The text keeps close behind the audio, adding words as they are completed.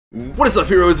What is up,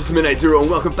 heroes? This is Midnight Zero, and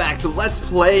welcome back to Let's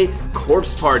Play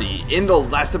Corpse Party. In the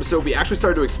last episode, we actually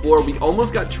started to explore. We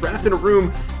almost got trapped in a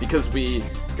room because we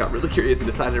got really curious and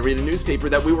decided to read a newspaper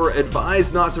that we were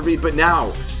advised not to read. But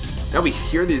now we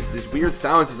hear these weird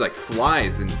sounds, these like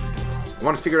flies, and I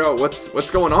want to figure out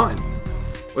what's going on.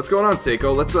 What's going on,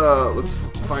 Seiko? Let's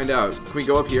find out. Can we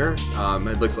go up here?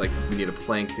 It looks like we need a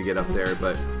plank to get up there,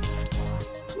 but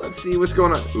let's see what's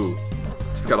going on. Ooh.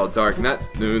 Just got all dark, and that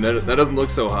doesn't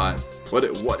look so hot.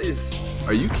 What is?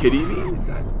 Are you kidding me? Is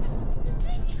that?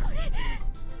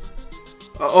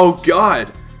 Oh God!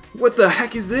 What the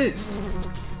heck is this?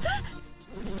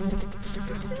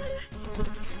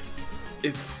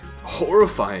 It's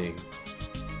horrifying.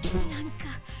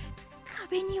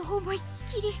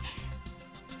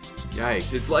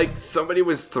 Yikes! It's like somebody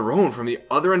was thrown from the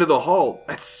other end of the hall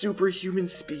at superhuman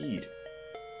speed.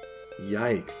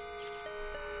 Yikes.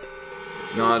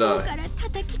 Not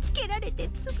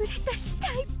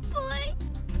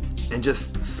and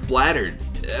just splattered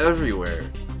everywhere.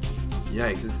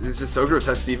 Yikes, it's just so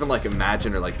grotesque to even like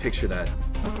imagine or like picture that.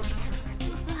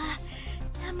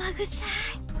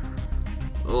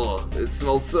 Oh, it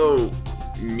smells so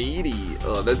meaty.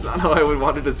 Oh, that's not how I would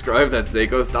want to describe that,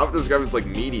 Seiko. Stop describing it like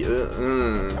meaty.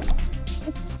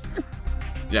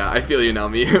 Yeah, I feel you,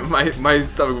 Naomi. my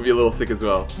stomach would be a little sick as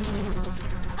well.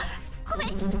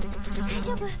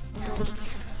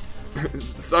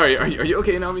 Sorry, are you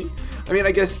okay, Naomi? I mean,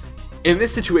 I guess in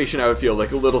this situation I would feel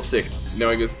like a little sick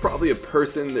knowing it's probably a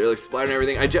person, they're like splattering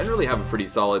everything. I generally have a pretty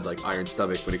solid like iron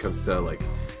stomach when it comes to like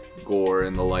gore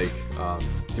and the like.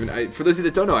 For those of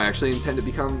you that don't know, I actually intend to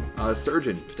become a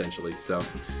surgeon potentially, so.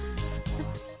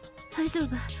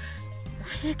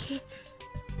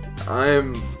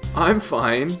 I'm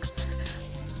fine.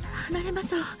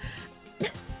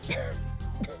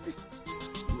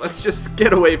 Let's just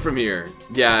get away from here.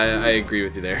 Yeah, I agree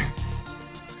with you there.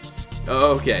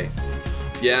 Okay.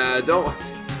 Yeah,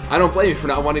 I don't blame you for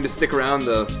not wanting to stick around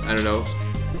the, I don't know,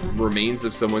 remains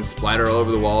of someone splattered all over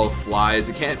the wall, flies.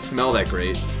 It can't smell that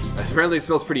great. Apparently it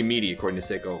smells pretty meaty, according to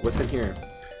Seiko. What's in here?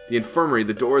 The infirmary,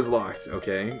 the door is locked.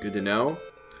 Okay, good to know.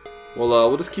 Well,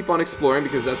 we'll just keep on exploring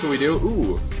because that's what we do.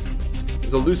 Ooh,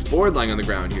 there's a loose board lying on the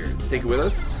ground here. Take it with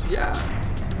us? Yeah,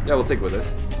 we'll take it with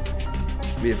us.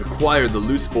 We have acquired the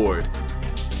loose board.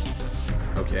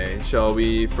 Okay, shall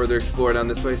we further explore down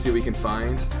this way, see what we can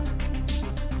find?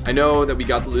 I know that we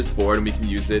got the loose board and we can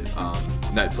use it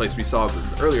in that place we saw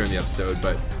earlier in the episode,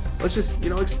 but let's just,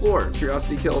 explore.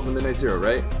 Curiosity killed in Midnight Zero,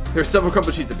 right? There are several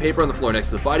crumpled sheets of paper on the floor next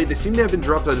to the body. They seem to have been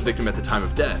dropped by the victim at the time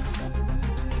of death.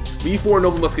 We four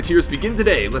noble musketeers begin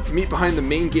today. Let's meet behind the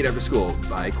main gate after school.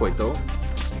 Bye, Koito.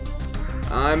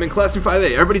 I'm in classroom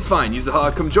 5A. Everybody's fine.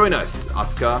 Yuzuha, come join us.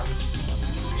 Asuka.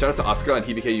 Shout out to Asuka and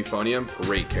Hibike Euphonium,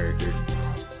 great character.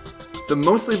 The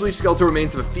mostly bleached skeletal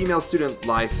remains of a female student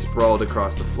lie sprawled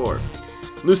across the floor.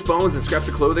 Loose bones and scraps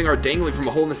of clothing are dangling from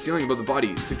a hole in the ceiling above the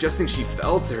body, suggesting she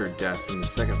fell to her death from the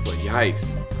second floor.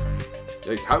 Yikes.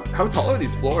 Yikes. How tall are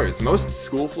these floors? Most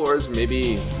school floors,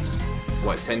 maybe,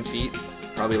 what, 10 feet?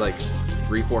 Probably like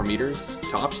 3-4 meters,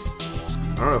 tops?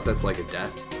 I don't know if that's like a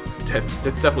death.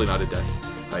 That's definitely not a death.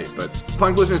 Height, but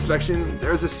upon closer inspection,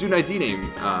 there's a student ID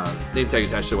name tag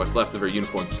attached to what's left of her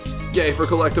uniform. Yay for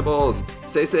collectibles!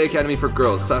 Seisei Academy for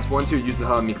Girls, Class 1-2,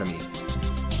 Yuzuha Mikami.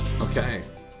 Okay,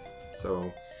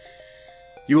 so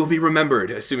you will be remembered,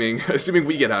 assuming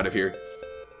we get out of here.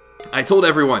 I told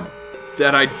everyone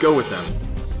that I'd go with them.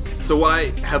 So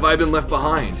why have I been left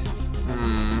behind?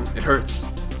 It hurts.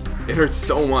 It hurts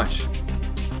so much.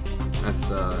 That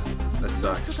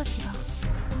sucks.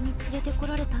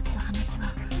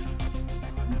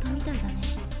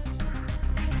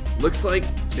 Looks like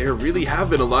there really have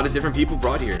been a lot of different people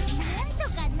brought here.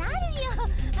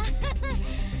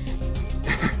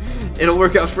 It'll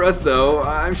work out for us though,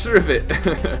 I'm sure of it.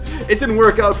 It didn't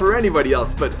work out for anybody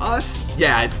else, but us?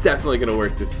 Yeah, it's definitely gonna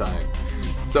work this time.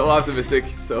 So optimistic,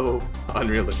 so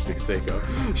unrealistic, Seiko.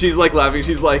 She's like laughing,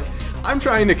 she's like, I'm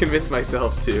trying to convince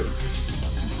myself too.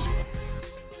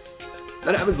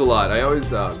 That happens a lot. I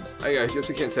always, I guess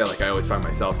I can't say like I always find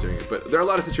myself doing it, but there are a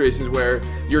lot of situations where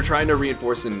you're trying to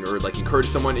reinforce or like encourage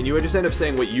someone and you just end up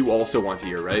saying what you also want to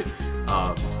hear, right?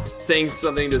 Saying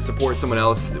something to support someone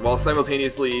else while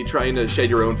simultaneously trying to shed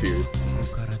your own fears.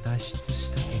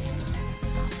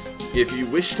 If you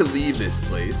wish to leave this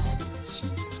place,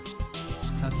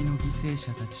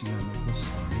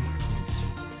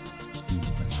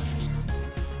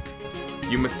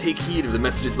 you must take heed of the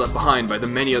messages left behind by the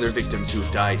many other victims who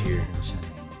have died here.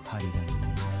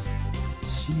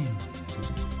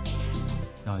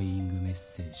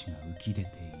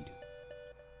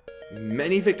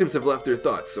 Many victims have left their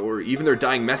thoughts, or even their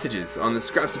dying messages, on the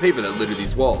scraps of paper that litter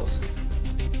these walls.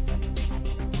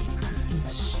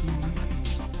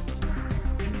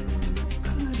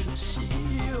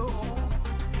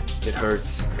 It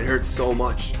hurts. It hurts so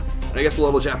much. And I guess a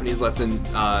little Japanese lesson,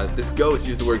 this ghost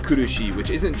used the word kurushi, which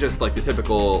isn't just like the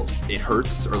typical it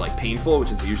hurts or like painful,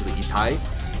 which is usually itai,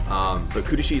 but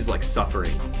kurushi is like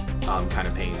suffering kind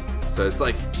of pain. So it's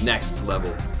like next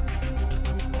level.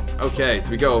 Okay, so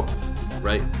we go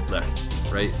right, left,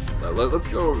 right. Let's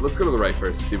go to the right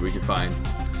first and see what we can find.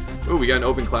 Ooh, we got an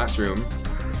open classroom.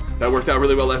 That worked out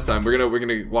really well last time. We're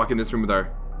gonna walk in this room with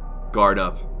our guard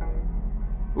up.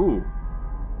 Ooh,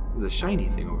 there's a shiny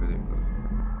thing over there.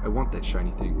 I want that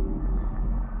shiny thing.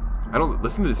 I don't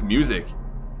listen to this music.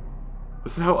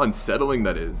 Listen how unsettling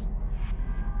that is.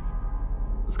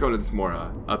 Let's go into this more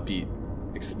upbeat,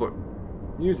 explore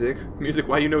music. Music,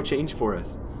 why you no change for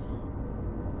us?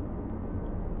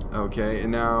 Okay,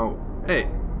 and now, hey,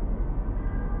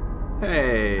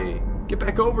 get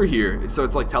back over here. So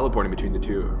it's like teleporting between the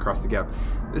two across the gap.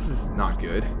 This is not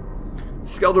good. The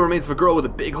skeletal remains of a girl with a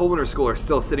big hole in her skull are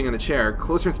still sitting in the chair.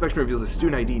 Closer inspection reveals a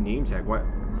student ID name tag. What?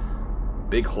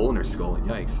 Big hole in her skull.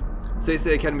 Yikes.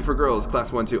 Seisei Academy for Girls,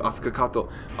 Class 1-2, Asuka Kato.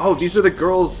 Oh, these are the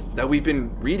girls that we've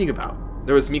been reading about.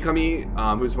 There was Mikami,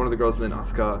 who's one of the girls, and then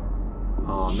Asuka.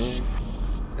 Oh, man.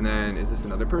 And then, is this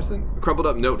another person? A crumpled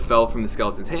up note fell from the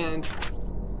skeleton's hand.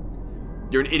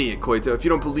 You're an idiot, Koito. If you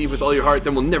don't believe with all your heart,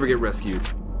 then we'll never get rescued.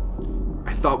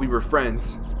 I thought we were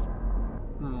friends.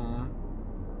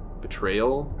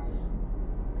 Betrayal?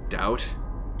 Doubt?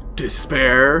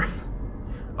 Despair?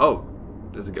 Oh,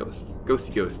 there's a ghost.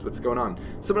 Ghosty ghost. What's going on?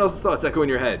 Someone else's thoughts echo in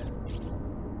your head.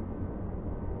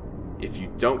 If you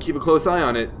don't keep a close eye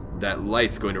on it, that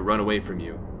light's going to run away from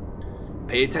you.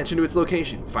 Pay attention to its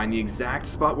location. Find the exact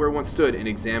spot where it once stood and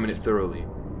examine it thoroughly.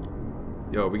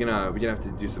 Yo, we're gonna have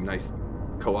to do some nice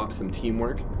co-op, some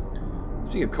teamwork.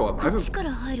 Speaking of co-op,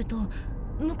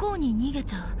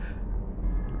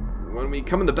 when we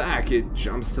come in the back, it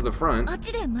jumps to the front.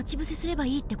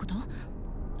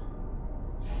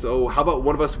 So how about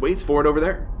one of us waits for it over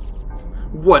there?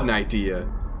 What an idea.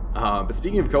 But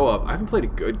speaking of co-op, I haven't played a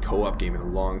good co-op game in a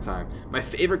long time. My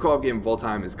favorite co-op game of all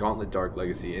time is Gauntlet Dark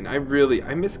Legacy, and I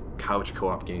miss couch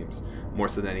co-op games more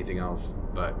so than anything else.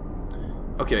 But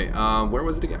okay, where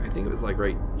was it again? I think it was like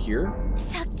right here.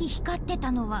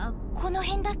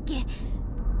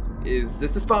 Is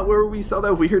this the spot where we saw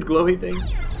that weird glowy thing?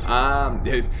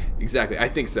 Exactly, I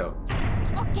think so.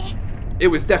 Okay. It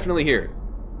was definitely here,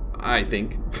 I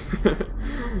think.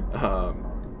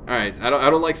 Alright, I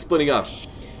don't like splitting up.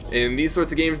 In these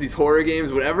sorts of games, these horror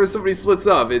games, whenever somebody splits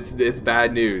up, it's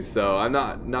bad news. So I'm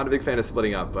not a big fan of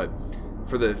splitting up, but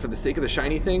for the sake of the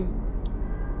shiny thing,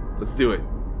 let's do it.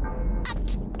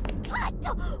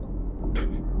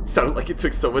 It sounded like it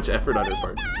took so much effort on her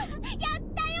part.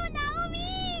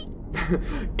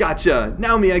 Gotcha!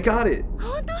 Naomi, I got it!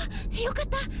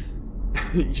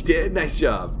 You did? Nice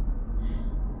job.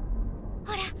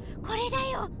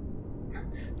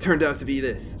 Turned out to be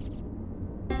this.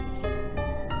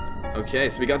 Okay,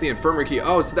 so we got the infirmary key.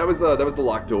 Oh, so that was the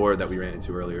locked door that we ran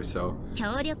into earlier, so.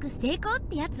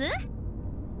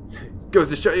 Goes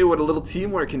to show you what a little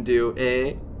teamwork can do,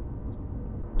 eh?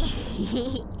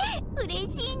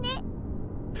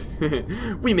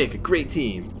 We make a great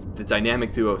team. The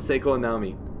dynamic duo, Seiko and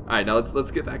Naomi. Alright, now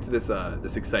let's get back to this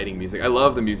this exciting music. I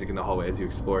love the music in the hallway as you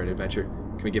explore an adventure.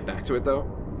 Can we get back to it though?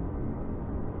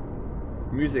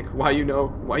 Music, why you know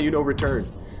return.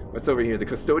 What's over here? The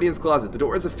custodian's closet. The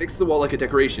door is affixed to the wall like a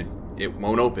decoration. It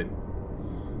won't open.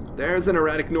 There's an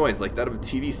erratic noise like that of a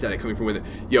TV static coming from within.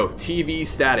 Yo, TV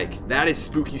static. That is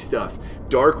spooky stuff.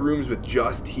 Dark rooms with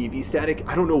just TV static.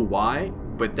 I don't know why,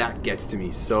 but that gets to me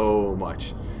so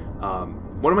much.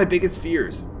 One of my biggest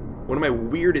fears, one of my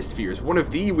weirdest fears, one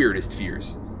of the weirdest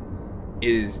fears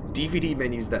is DVD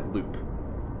menus that loop.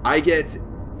 I get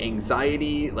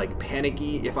anxiety, like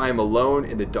panicky, if I am alone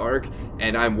in the dark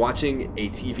and I'm watching a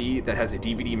TV that has a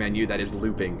DVD menu that is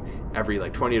looping every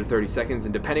like 20 to 30 seconds,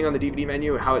 and depending on the DVD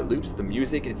menu, how it loops, the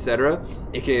music, etc.,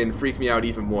 it can freak me out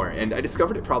even more. And I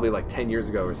discovered it probably like 10 years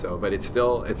ago or so, but it's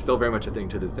still very much a thing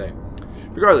to this day.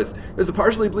 Regardless, there's a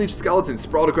partially bleached skeleton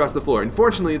sprawled across the floor.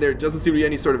 Unfortunately, there doesn't seem to be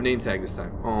any sort of name tag this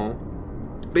time. Oh.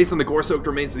 Based on the gore-soaked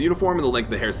remains of the uniform and the length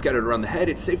of the hair scattered around the head,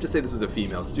 it's safe to say this was a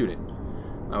female student.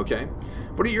 Okay.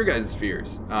 What are your guys'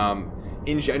 fears?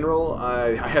 In general,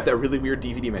 I have that really weird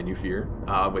DVD menu fear,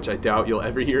 which I doubt you'll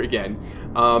ever hear again.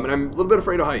 And I'm a little bit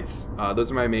afraid of heights. Those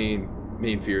are my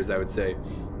main fears, I would say.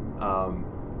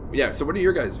 Yeah, so what are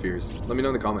your guys' fears? Let me know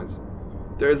in the comments.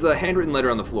 There's a handwritten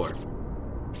letter on the floor.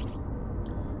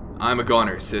 I'm a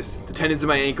goner, sis. The tendons in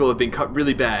my ankle have been cut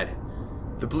really bad.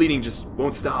 The bleeding just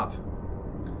won't stop.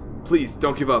 Please,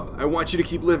 don't give up. I want you to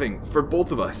keep living, for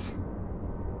both of us.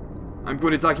 I'm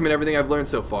going to document everything I've learned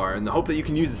so far, in the hope that you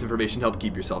can use this information to help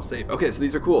keep yourself safe. Okay, so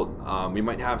these are cool. We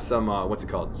might have some, what's it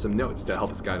called? Some notes to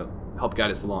help guide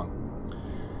us along.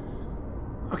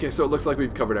 Okay, so it looks like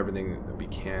we've covered everything that we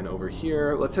can over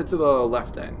here. Let's head to the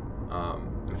left then.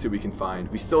 Let's see what we can find.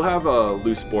 We still have a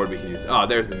loose board we can use. Oh,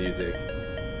 there's the music.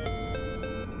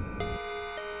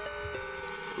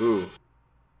 Ooh.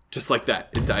 Just like that,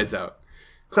 it dies out.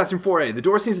 Classroom 4A. The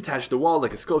door seems attached to the wall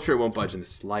like a sculpture. It won't budge in the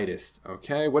slightest.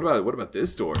 Okay, what about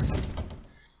this door?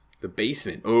 The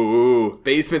basement. Ooh,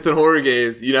 basements in horror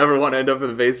games. You never want to end up in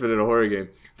the basement in a horror game.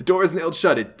 The door is nailed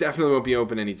shut. It definitely won't be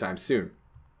open anytime soon.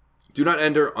 Do not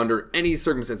enter under any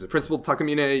circumstances. Principal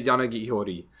Takamine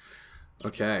Yanagihori.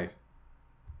 Okay.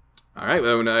 Alright,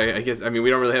 well, I guess, I mean,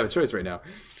 we don't really have a choice right now.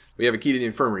 We have a key to the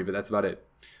infirmary, but that's about it.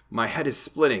 My head is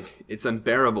splitting. It's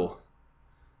unbearable.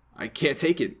 I can't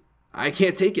take it. I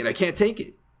can't take it. I can't take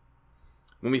it.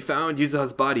 When we found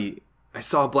Yuzaha's body, I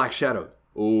saw a black shadow.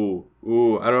 Ooh,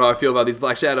 I don't know how I feel about these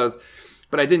black shadows,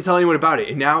 but I didn't tell anyone about it,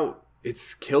 and now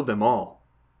it's killed them all.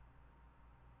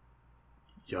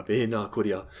 Yabe na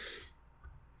Korea.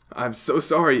 I'm so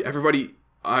sorry, everybody.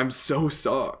 I'm so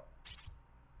sorry.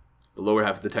 The lower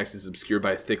half of the text is obscured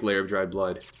by a thick layer of dried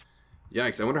blood.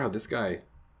 Yikes, I wonder how this guy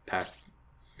passed.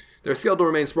 There are skeletal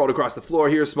remains sprawled across the floor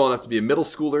here, small enough to be a middle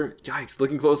schooler. Yikes,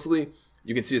 looking closely,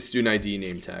 you can see a student ID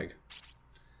name tag.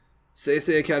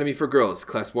 Seisei Academy for Girls,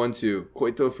 Class 1-2,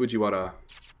 Koito Fujiwara.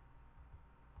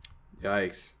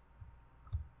 Yikes.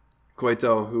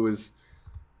 Koito, who was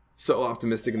so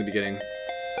optimistic in the beginning.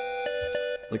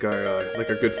 Like our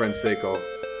good friend Seiko.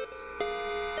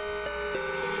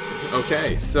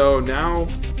 Okay, so now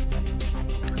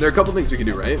there are a couple things we can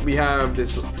do, right? We have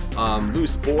this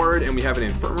loose board and we have an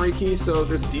infirmary key, so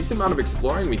there's a decent amount of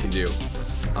exploring we can do.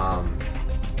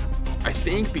 I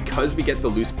think because we get the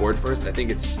loose board first, I think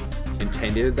it's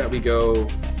intended that we go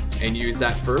and use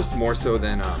that first, more so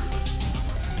than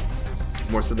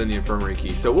the infirmary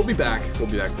key. So we'll be back. We'll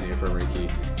be back for the infirmary key,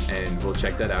 and we'll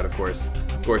check that out. Of course,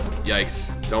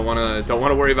 yikes! Don't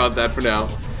wanna worry about that for now.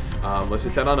 Let's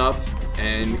just head on up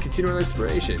and continue our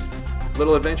exploration.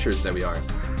 Little adventurers that we are.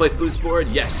 Place the loose board.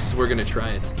 Yes, we're gonna try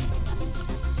it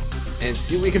and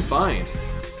see what we can find.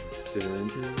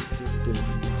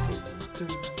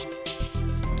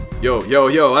 Yo,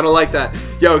 I don't like that.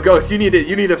 Yo, Ghost, you need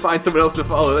to find someone else to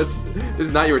follow. This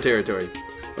is not your territory.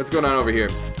 What's going on over here?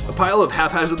 A pile of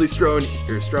haphazardly strewn, I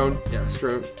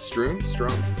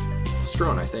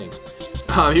think.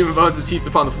 Human bones is heaped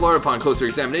upon the floor. Upon closer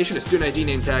examination, a student ID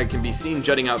name tag can be seen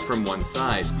jutting out from one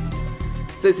side.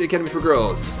 Seisei Academy for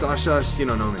Girls, Sasha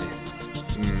Shinonome.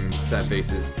 Sad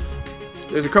faces.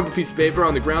 There's a crumpled piece of paper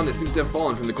on the ground that seems to have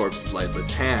fallen from the corpse's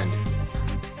lifeless hand.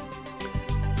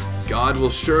 God will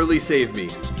surely save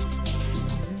me.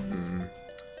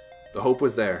 The hope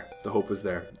was there. The hope was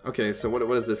there. Okay, so what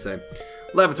does this say?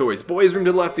 Lavatories. Boys' room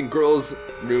to the left and girls'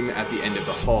 room at the end of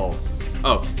the hall.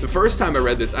 Oh, the first time I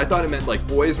read this, I thought it meant like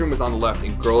boys' room was on the left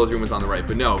and girls' room was on the right.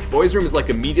 But no, boys' room is like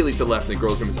immediately to the left and the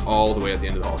girls' room is all the way at the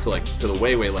end of the hall. So like to the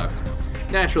way left.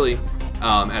 Naturally,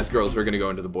 as girls, we're going to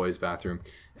go into the boys' bathroom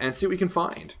and see what we can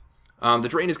find. The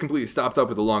drain is completely stopped up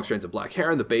with the long strands of black hair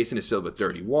and the basin is filled with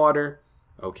dirty water.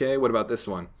 Okay, what about this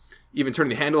one? Even turning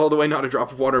the handle all the way, not a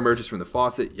drop of water emerges from the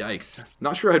faucet. Yikes.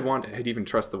 Not sure I'd even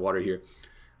trust the water here.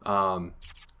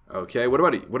 Okay, what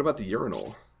about the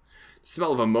urinal? The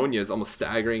smell of ammonia is almost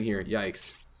staggering here.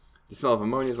 Yikes. The smell of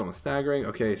ammonia is almost staggering.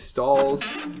 Okay, stalls.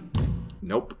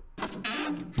 Nope.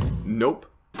 Nope.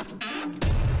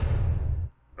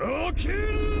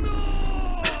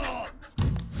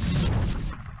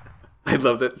 I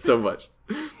love that so much.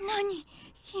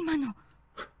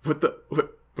 What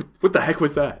the heck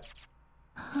was that?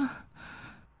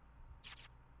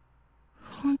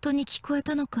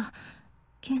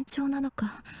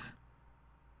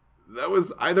 That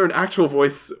was either an actual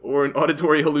voice or an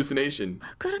auditory hallucination.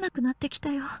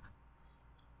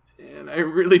 And I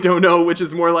really don't know which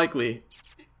is more likely.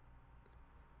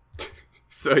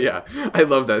 So yeah, I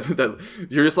love that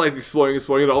you're just like exploring,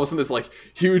 and all of a sudden this like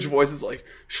huge voice is like,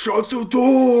 "Shut the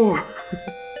door!"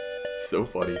 So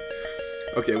funny.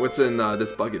 Okay, what's in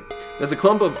this bucket? There's a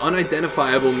clump of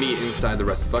unidentifiable meat inside the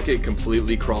rusted bucket,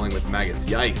 completely crawling with maggots.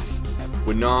 Yikes.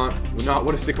 Would not want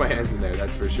to stick my hands in there,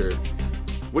 that's for sure.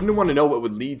 Wouldn't want to know what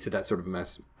would lead to that sort of a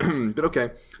mess. But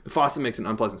okay. The faucet makes an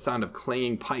unpleasant sound of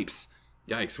clanging pipes.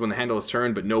 Yikes, when the handle is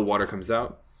turned but no water comes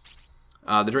out.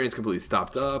 The drain is completely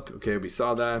stopped up. Okay, we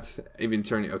saw that. Even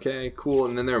turning. Okay, cool.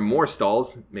 And then there are more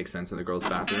stalls. Makes sense in the girls'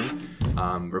 bathroom.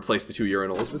 Replace the 2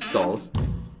 urinals with stalls.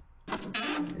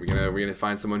 We're gonna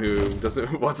find someone who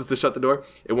wants us to shut the door.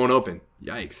 It won't open.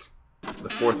 Yikes. The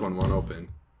 4th one won't open,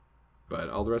 but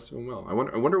all the rest of them will. I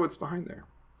wonder what's behind there.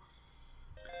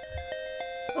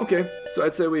 Okay, so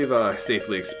I'd say we've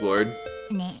safely explored.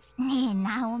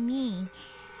 Naomi.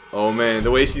 Oh man,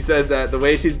 the way she says that, the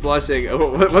way she's blushing.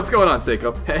 Oh, what's going on,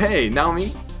 Seiko? Hey,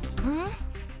 Naomi.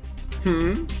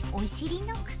 Do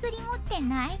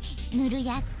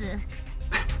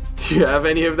you have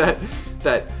any of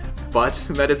that butt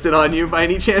medicine on you by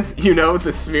any chance? You know,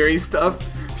 the smeary stuff?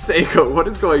 Seiko, what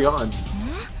is going on?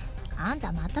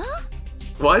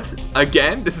 What?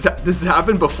 Again? This has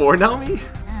happened before, Naomi?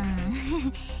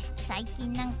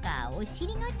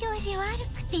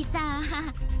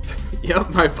 Yep,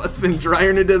 my butt's been drier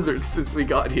in a desert since we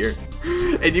got here.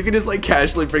 And you can just like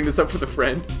casually bring this up with a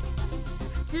friend?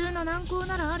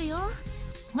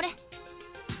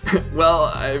 Well,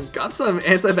 I've got some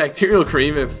antibacterial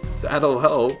cream if that'll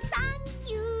help.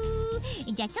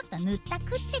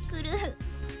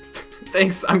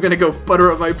 Thanks, I'm gonna go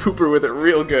butter up my pooper with it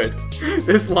real good.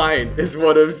 This line is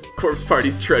one of Corpse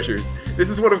Party's treasures. This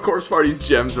is one of Corpse Party's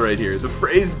gems right here. The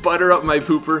phrase butter up my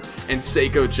pooper and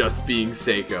Seiko just being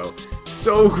Seiko.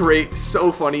 So great,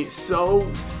 so funny, so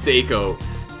Seiko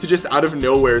to just out of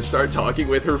nowhere start talking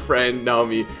with her friend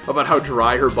Naomi about how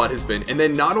dry her butt has been. And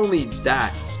then not only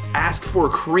that, ask for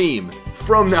cream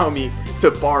from Naomi to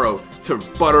borrow to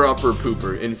butter up her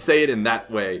pooper and say it in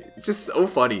that way. It's just so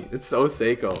funny. It's so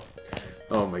Seiko.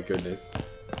 Oh my goodness.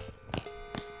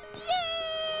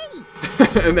 Yay!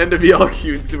 And then to be all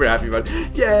cute and super happy about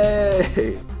it.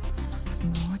 Yay!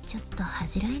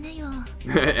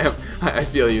 I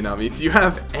feel you, Nami. Do you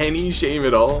have any shame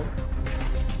at all?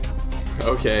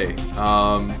 Okay.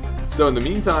 So in the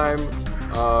meantime,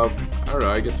 I don't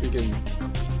know, I guess we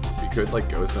could like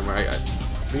go somewhere.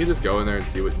 We can just go in there and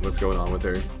see what's going on with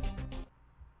her.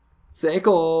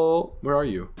 Seiko! Where are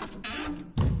you?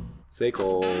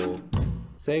 Seiko.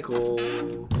 Seiko.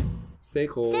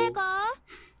 Seiko.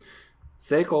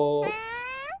 Seiko.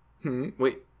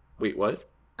 Wait, what?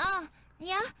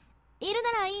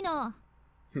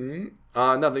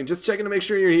 Nothing. Just checking to make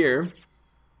sure you're here.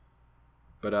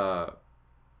 But,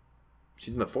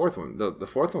 she's in the 4th one. The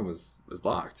 4th one was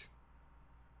locked.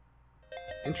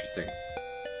 Interesting.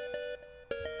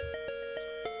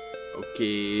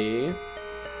 Okay.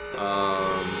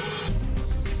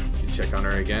 You check on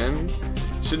her again.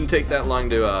 Shouldn't take that long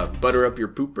to butter up your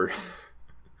pooper.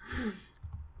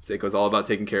 Seiko's all about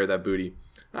taking care of that booty.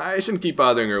 I shouldn't keep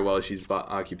bothering her while she's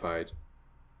occupied.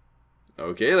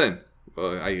 Okay then.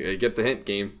 Well, I get the hint,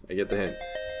 game. I get the hint.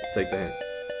 I'll take the hint.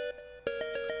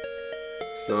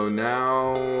 So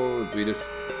now, do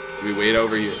we wait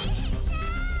over here?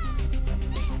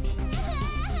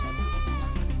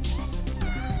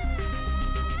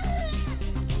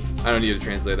 I don't need to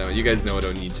translate that one. You guys know what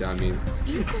Oni-chan means.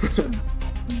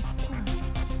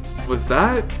 Was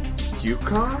that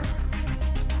Yuka?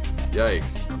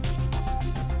 Yikes.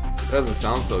 That doesn't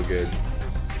sound so good.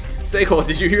 Seiko,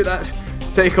 did you hear that?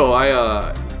 Seiko,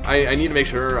 I need to make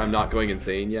sure I'm not going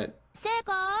insane yet.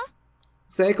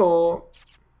 Seiko!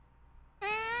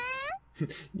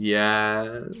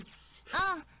 Yes.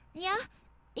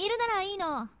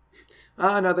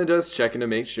 Nothing, just checking to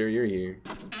make sure you're here.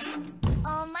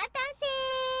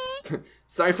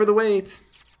 Sorry for the wait.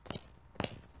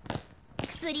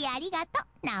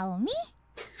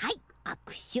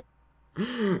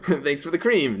 Thanks for the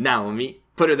cream, Naomi.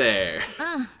 Put her there.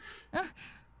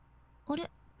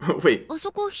 Wait.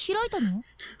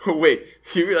 Wait,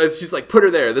 she realized she's like, put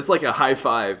her there. That's like a high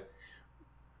five.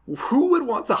 Who would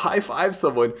want to high five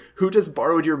someone who just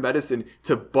borrowed your medicine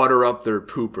to butter up their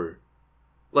pooper?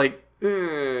 Like,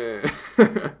 no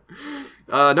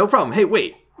problem. Hey,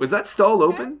 wait. Was that stall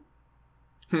open?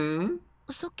 I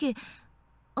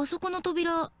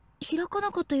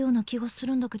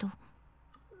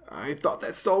thought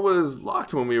that stall was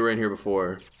locked when we were in here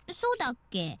before.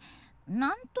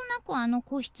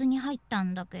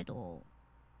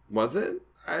 Was it?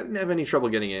 I didn't have any trouble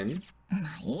getting in.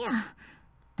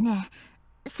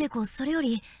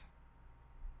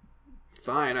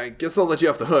 Fine, I guess I'll let you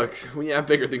off the hook. We have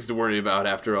bigger things to worry about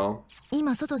after all.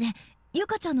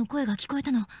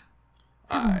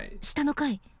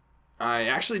 I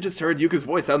actually just heard Yuka's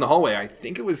voice out in the hallway. I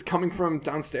think it was coming from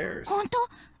downstairs.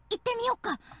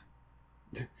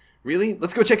 Really?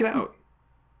 Let's go check it out.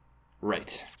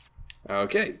 Right.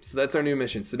 Okay, so that's our new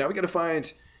mission. So now we gotta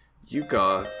find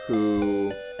Yuka,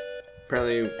 who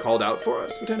apparently called out for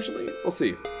us, potentially. We'll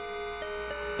see.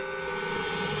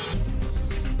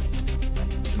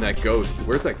 that ghost.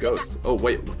 Where's that ghost? Oh,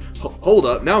 wait. Hold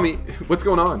up. Naomi, what's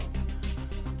going on?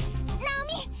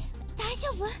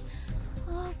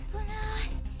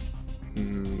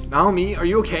 Naomi, are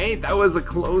you okay? That was a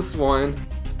close one.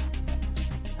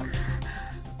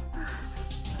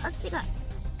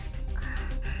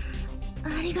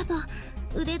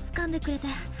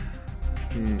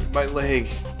 My leg.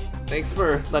 Thanks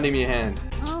for lending me a hand.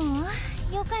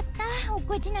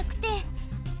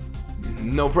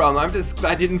 No problem. I'm just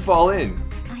glad you didn't fall in.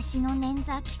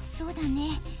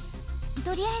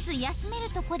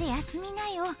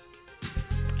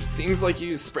 Seems like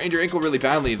you sprained your ankle really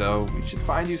badly, though. We should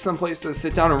find you someplace to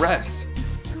sit down and rest.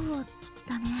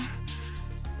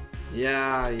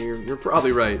 Yeah, you're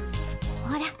probably right.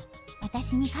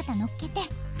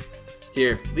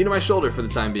 Here, lean on my shoulder for the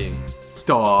time being.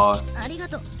 Duh.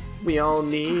 We all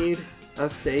need a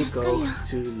Seiko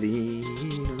to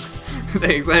lean.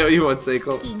 Thanks, I know you want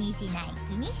Seiko.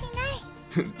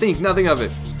 Think nothing of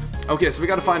it. Okay, so we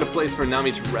gotta find a place for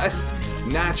Naomi to rest.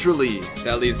 Naturally,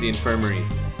 that leaves the infirmary.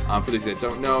 For those that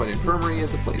don't know, an infirmary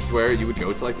is a place where you would go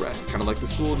to like rest, kind of like the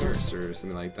school nurse or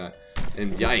something like that.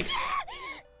 And yikes.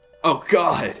 Oh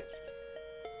god!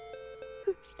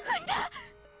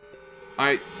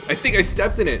 I think I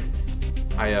stepped in it.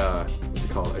 What's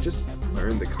it called? I just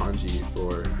learned the kanji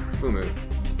for fumu.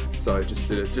 So I just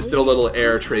did a little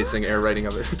air tracing, air writing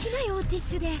of it.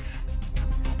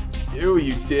 Ew,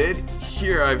 you did?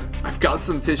 Here, I've got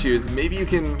some tissues. Maybe you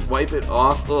can wipe it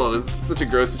off. Oh, this is such a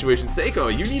gross situation. Seiko,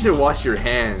 you need to wash your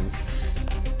hands.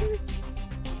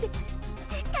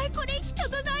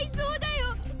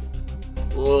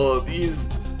 Oh,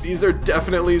 these are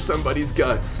definitely somebody's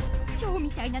guts.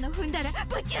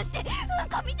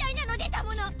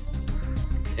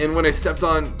 And when I stepped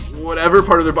on whatever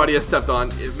part of their body I stepped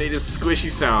on, it made a squishy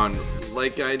sound.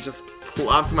 Like I just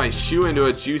plopped my shoe into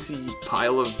a juicy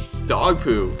pile of dog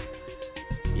poo.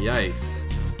 Yikes.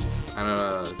 I don't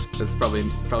know. That's probably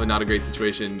not a great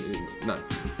situation.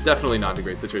 Definitely not a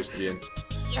great situation to be in.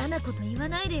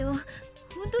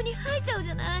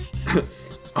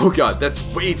 Oh god, that's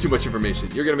way too much information.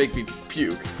 You're gonna make me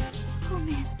puke.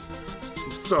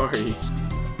 Sorry.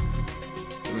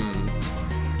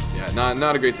 Yeah,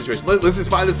 not a great situation. Let's just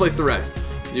find this place to rest.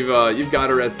 You've got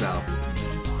to rest now.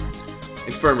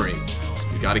 Infirmary.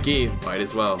 You got a key. Might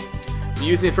as well. You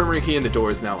use the infirmary key and the door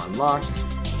is now unlocked.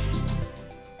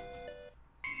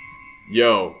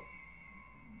 Yo.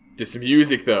 There's some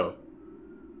music though.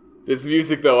 There's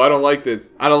music though. I don't like this.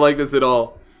 I don't like this at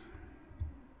all.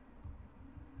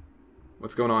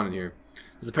 What's going on in here?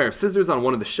 There's a pair of scissors on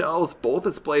one of the shelves, both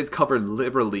its blades covered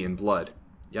liberally in blood.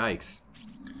 Yikes.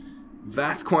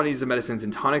 Vast quantities of medicines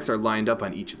and tonics are lined up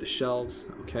on each of the shelves.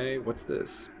 Okay, what's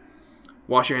this?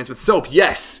 Wash your hands with soap.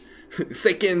 Yes!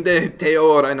 Seiken de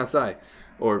teo rainasai.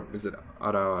 Or is it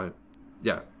ara?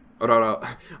 Yeah. Arao.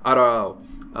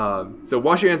 So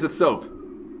wash your hands with soap.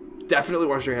 Definitely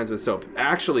wash your hands with soap.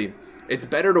 Actually, it's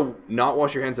better to not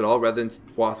wash your hands at all rather than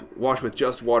wash with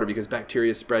just water because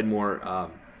bacteria spread more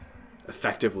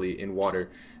effectively in water,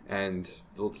 and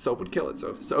the soap would kill it. So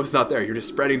if the soap's not there, you're just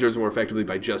spreading germs more effectively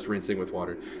by just rinsing with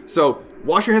water. So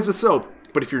wash your hands with soap,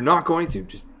 but if you're not going to,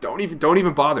 just don't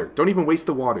even bother. Don't even waste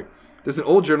the water. There's an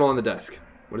old journal on the desk.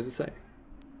 What does it say?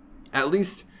 At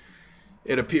least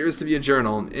it appears to be a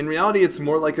journal. In reality, it's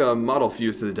more like a model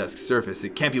fused to the desk's surface.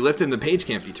 It can't be lifted and the page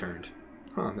can't be turned.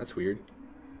 Huh, that's weird.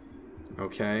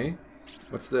 Okay.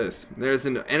 What's this? There's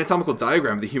an anatomical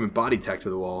diagram of the human body tacked to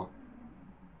the wall.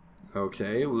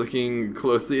 Okay, looking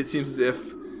closely, it seems as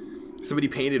if somebody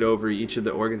painted over each of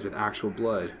the organs with actual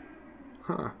blood.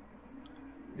 Huh.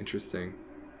 Interesting.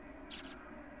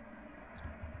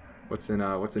 What's in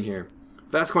here?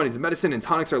 Vast quantities of medicine and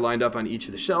tonics are lined up on each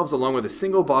of the shelves, along with a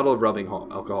single bottle of rubbing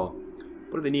alcohol.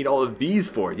 What do they need all of these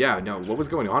for? Yeah, no, what was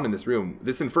going on in this room?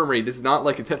 This infirmary, this is not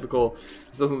like a typical,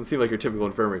 this doesn't seem like your typical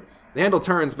infirmary. The handle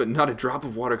turns, but not a drop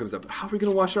of water comes up. How are we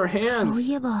going to wash our hands?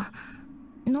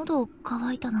 I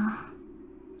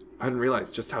didn't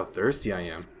realize just how thirsty I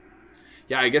am.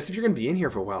 Yeah, I guess if you're going to be in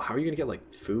here for a while, how are you going to get,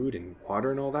 like, food and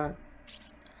water and all that?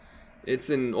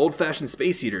 It's an old-fashioned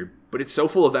space heater, but it's so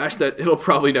full of ash that it'll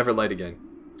probably never light again.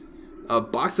 A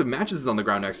box of matches is on the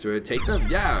ground next to it. Take them?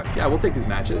 Yeah, we'll take these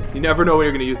matches. You never know when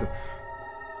you're going to use them.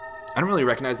 I don't really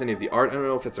recognize any of the art. I don't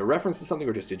know if it's a reference to something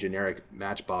or just a generic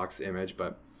matchbox image,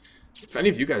 but if any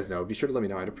of you guys know, be sure to let me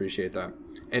know. I'd appreciate that.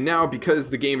 And now, because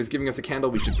the game is giving us a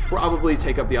candle, we should probably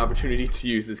take up the opportunity to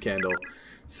use this candle.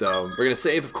 So, we're going to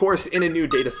save, of course, in a new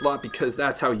data slot, because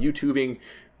that's how YouTubing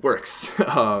works.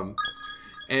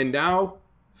 And now,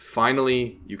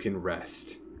 finally, you can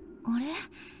rest.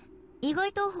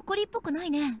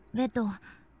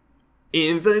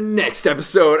 in the next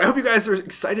episode. I hope you guys are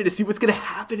excited to see what's going to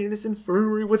happen in this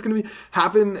infirmary, what's going to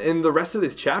happen in the rest of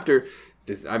this chapter.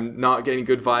 I'm not getting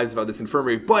good vibes about this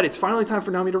infirmary, but it's finally time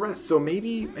for Naomi to rest, so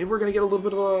maybe we're going to get a little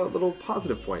bit of a little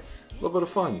positive point, a little bit of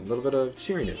fun, a little bit of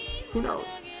cheeriness. Who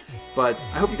knows? But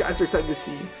I hope you guys are excited to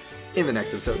see in the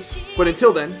next episode. But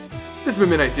until then, this has been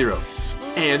Midnight Zero,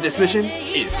 and this mission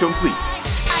is complete.